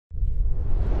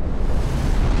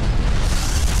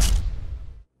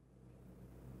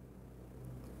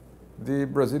The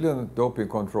Brazilian Doping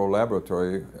Control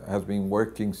Laboratory has been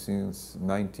working since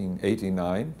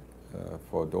 1989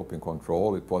 for doping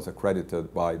control. It was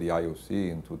accredited by the IOC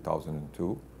in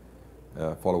 2002,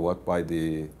 followed up by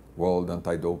the World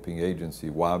Anti-Doping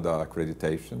Agency, WADA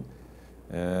accreditation,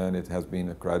 and it has been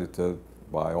accredited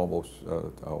by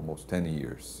almost 10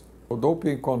 years. The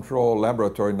doping control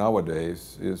laboratory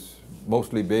nowadays is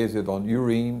mostly based on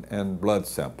urine and blood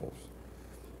samples.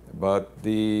 But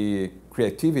the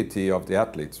creativity of the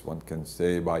athletes, one can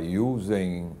say, by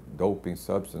using doping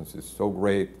substances is so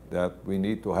great that we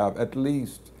need to have at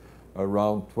least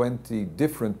around 20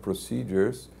 different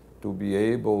procedures to be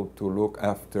able to look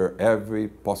after every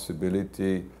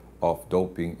possibility of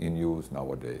doping in use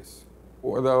nowadays.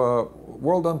 The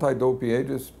World Anti-Doping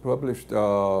Agency published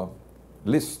a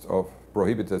list of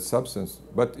prohibited substances,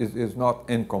 but it is not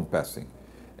encompassing.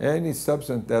 Any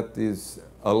substance that is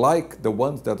alike the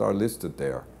ones that are listed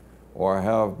there, or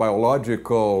have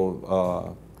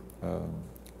biological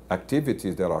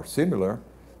activities that are similar,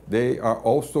 they are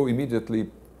also immediately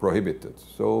prohibited.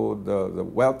 So the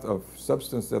wealth of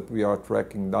substance that we are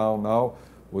tracking down now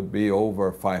would be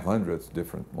over 500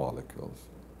 different molecules.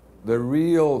 The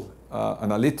real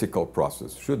analytical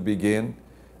process should begin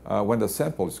when the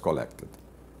sample is collected.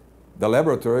 The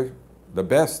laboratory, the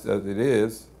best as it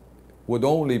is, would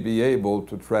only be able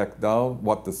to track down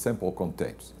what the sample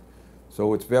contains.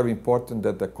 So it's very important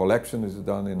that the collection is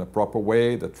done in a proper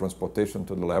way, the transportation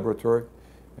to the laboratory,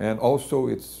 and also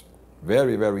it's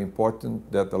very, very important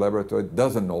that the laboratory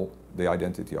doesn't know the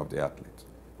identity of the athlete.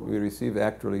 We receive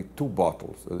actually two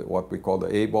bottles, what we call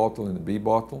the A bottle and the B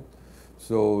bottle.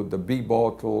 So the B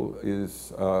bottle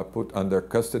is put under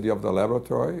custody of the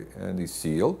laboratory and is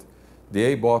sealed. The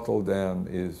A bottle then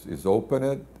is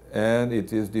opened and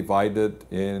it is divided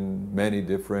in many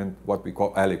different, what we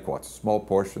call aliquots, small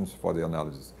portions for the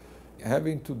analysis.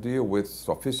 Having to deal with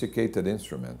sophisticated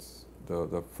instruments,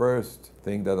 the first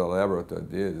thing that a laboratory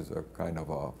did is a kind of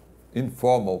an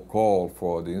informal call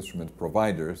for the instrument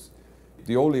providers.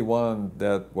 The only one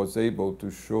that was able to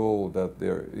show that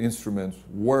their instruments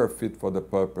were fit for the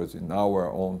purpose in our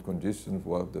own conditions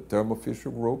was the Thermo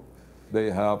Fisher Group.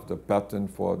 They have the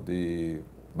patent for the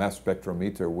mass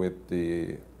spectrometer with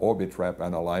the Orbitrap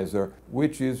analyzer,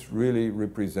 which is really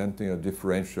representing a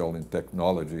differential in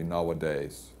technology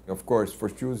nowadays. Of course, for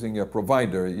choosing a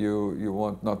provider, you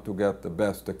want not to get the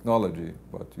best technology,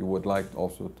 but you would like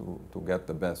also to get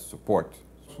the best support.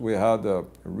 We had a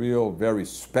real, very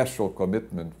special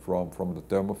commitment from the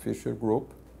Thermo Fisher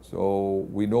Group, so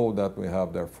we know that we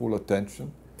have their full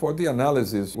attention. For the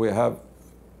analysis, we have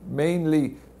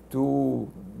mainly two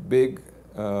big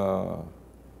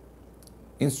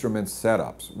instrument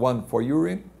setups, one for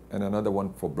urine and another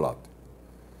one for blood.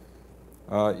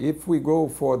 If we go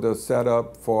for the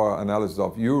setup for analysis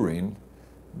of urine,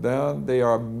 then they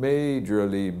are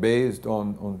majorly based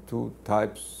on two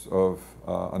types of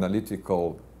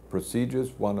analytical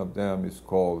procedures. One of them is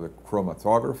called the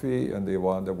chromatography and the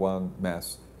one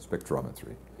mass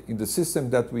spectrometry. In the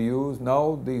system that we use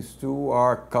now, these two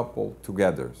are coupled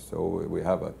together. So we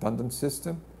have a tandem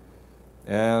system,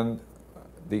 and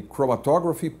the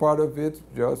chromatography part of it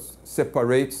just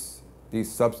separates these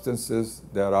substances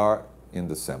that are in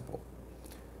the sample.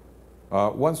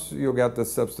 Once you get the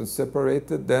substance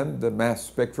separated, then the mass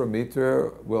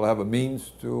spectrometer will have a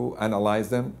means to analyze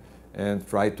them and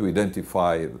try to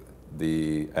identify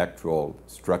the actual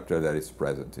structure that is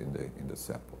present in the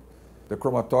sample. The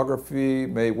chromatography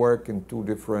may work in two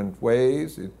different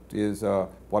ways. It is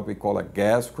what we call a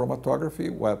gas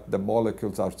chromatography, where the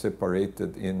molecules are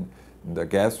separated in the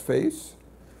gas phase,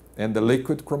 and the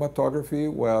liquid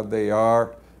chromatography, where they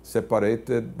are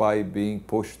separated by being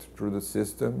pushed through the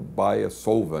system by a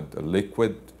solvent, a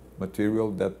liquid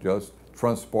material that just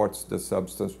transports the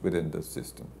substance within the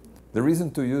system. The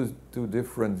reason to use two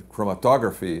different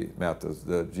chromatography methods,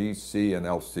 the GC and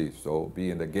LC, so be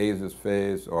in the gaseous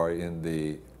phase or in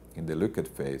the liquid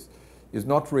phase, is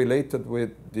not related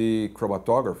with the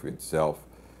chromatography itself,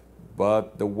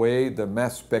 but the way the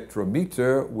mass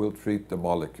spectrometer will treat the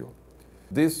molecule.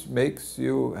 This makes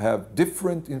you have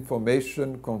different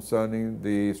information concerning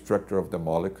the structure of the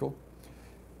molecule.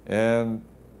 And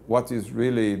what is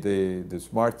really the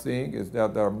smart thing is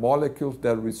that there are molecules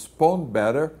that respond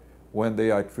better when they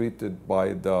are treated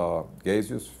by the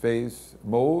gaseous phase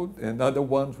mode, and other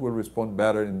ones will respond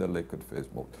better in the liquid phase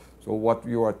mode. So what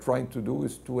you are trying to do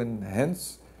is to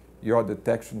enhance your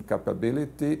detection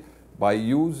capability by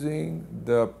using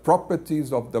the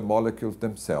properties of the molecules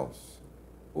themselves.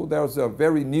 Well, there's a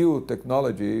very new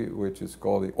technology which is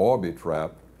called the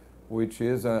Orbitrap, which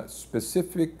is a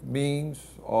specific means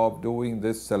of doing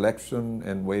this selection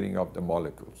and weighting of the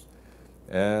molecules.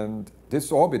 And this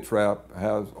Orbitrap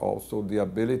has also the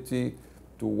ability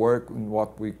to work in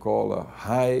what we call a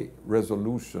high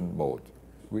resolution mode,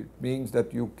 which means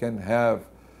that you can have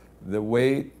the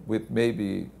weight with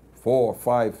maybe 4,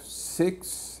 5,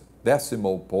 6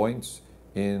 decimal points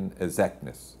in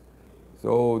exactness.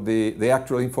 So the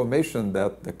actual information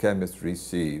that the chemist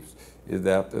receives is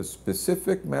that a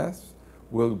specific mass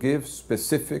will give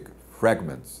specific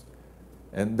fragments.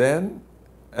 And then,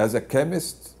 as a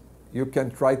chemist, you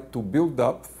can try to build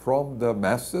up from the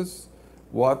masses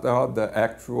what are the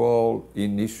actual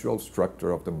initial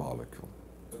structure of the molecule.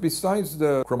 Besides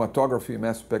the chromatography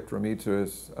mass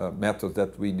spectrometers methods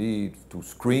that we need to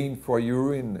screen for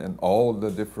urine and all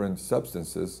the different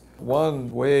substances,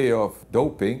 one way of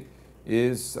doping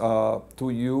is to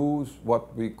use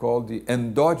what we call the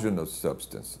endogenous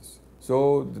substances.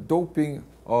 So the doping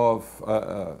of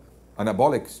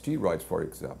anabolic steroids, for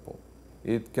example,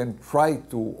 it can try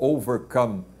to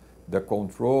overcome the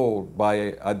control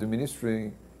by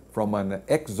administering from an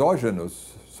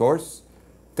exogenous source,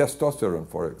 testosterone,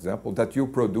 for example, that you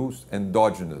produce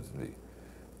endogenously.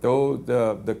 So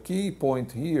the key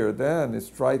point here then is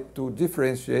try to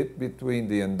differentiate between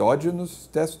the endogenous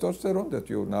testosterone that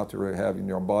you naturally have in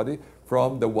your body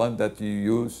from the one that you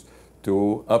use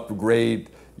to upgrade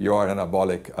your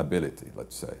anabolic ability,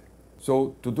 let's say.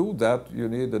 So to do that, you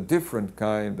need a different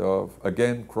kind of,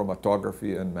 again,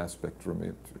 chromatography and mass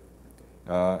spectrometry.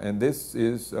 And this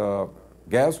is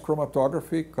gas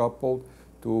chromatography coupled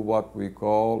to what we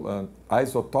call an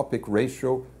isotopic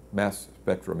ratio mass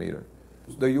spectrometer.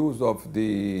 The use of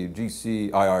the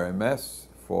GC-IRMS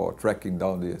for tracking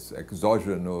down this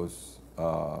exogenous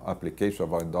application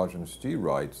of endogenous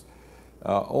steroids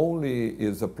only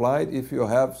is applied if you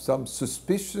have some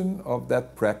suspicion of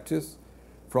that practice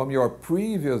from your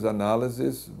previous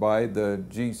analysis by the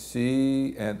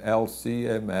GC and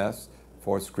LCMS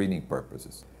for screening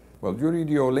purposes. Well, during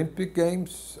the Olympic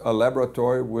Games, a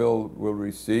laboratory will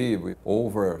receive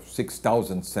over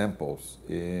 6,000 samples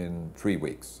in 3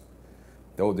 weeks.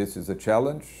 Though this is a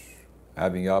challenge,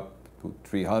 having up to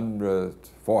 300,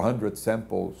 400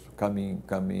 samples coming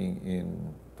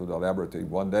into the laboratory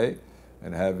one day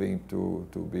and having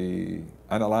to be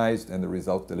analyzed and the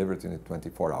results delivered in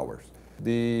 24 hours.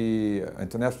 The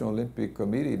International Olympic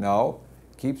Committee now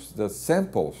keeps the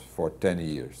samples for 10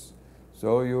 years.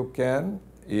 So you can,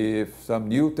 if some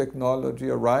new technology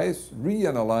arises,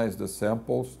 reanalyze the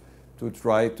samples to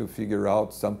try to figure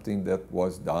out something that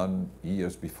was done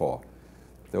years before.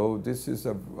 So this is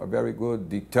a very good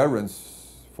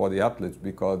deterrence for the athletes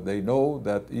because they know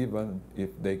that even if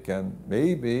they can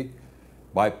maybe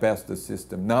bypass the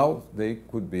system now, they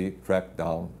could be tracked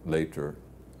down later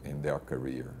in their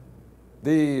career.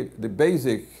 The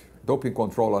basic doping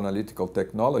control analytical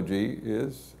technology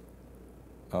is,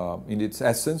 in its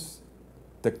essence,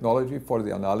 technology for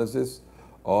the analysis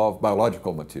of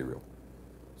biological material.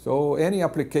 So any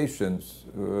applications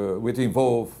which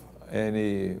involve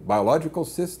any biological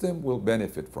system will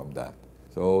benefit from that.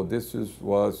 So this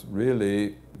was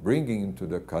really bringing into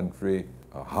the country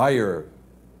a higher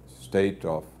state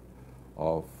of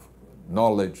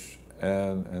knowledge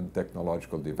and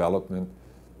technological development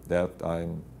that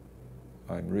I'm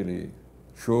really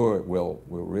sure will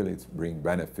really bring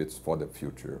benefits for the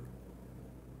future.